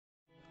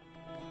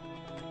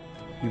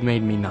You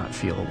made me not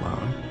feel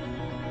alone.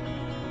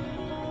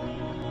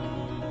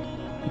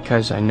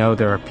 Because I know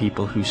there are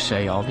people who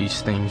say all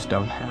these things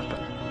don't happen.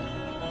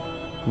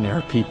 And there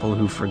are people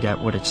who forget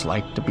what it's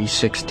like to be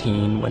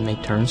 16 when they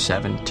turn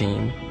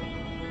 17.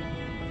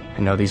 I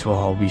know these will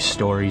all be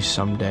stories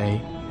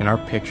someday, and our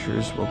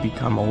pictures will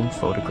become old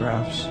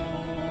photographs.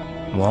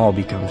 And we'll all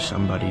become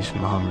somebody's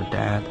mom or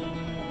dad.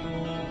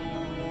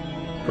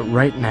 But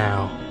right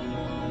now,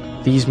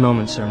 these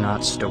moments are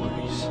not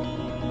stories.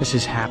 This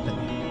is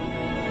happening.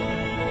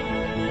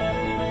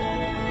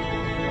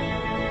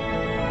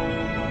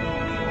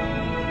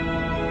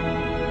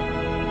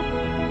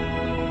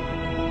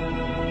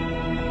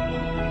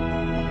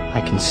 I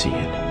can see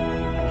it.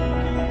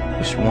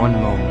 This one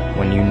moment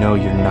when you know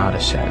you're not a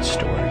sad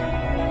story.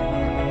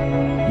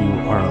 You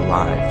are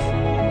alive.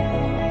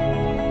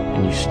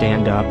 And you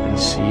stand up and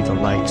see the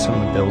lights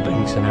on the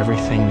buildings and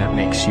everything that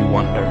makes you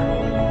wonder.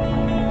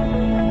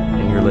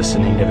 And you're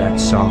listening to that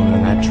song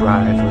on that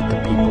drive with the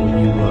people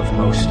you love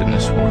most in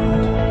this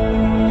world.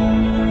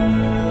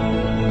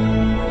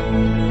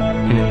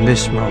 And in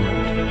this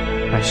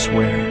moment, I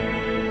swear,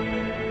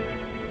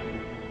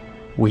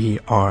 we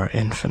are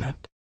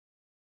infinite.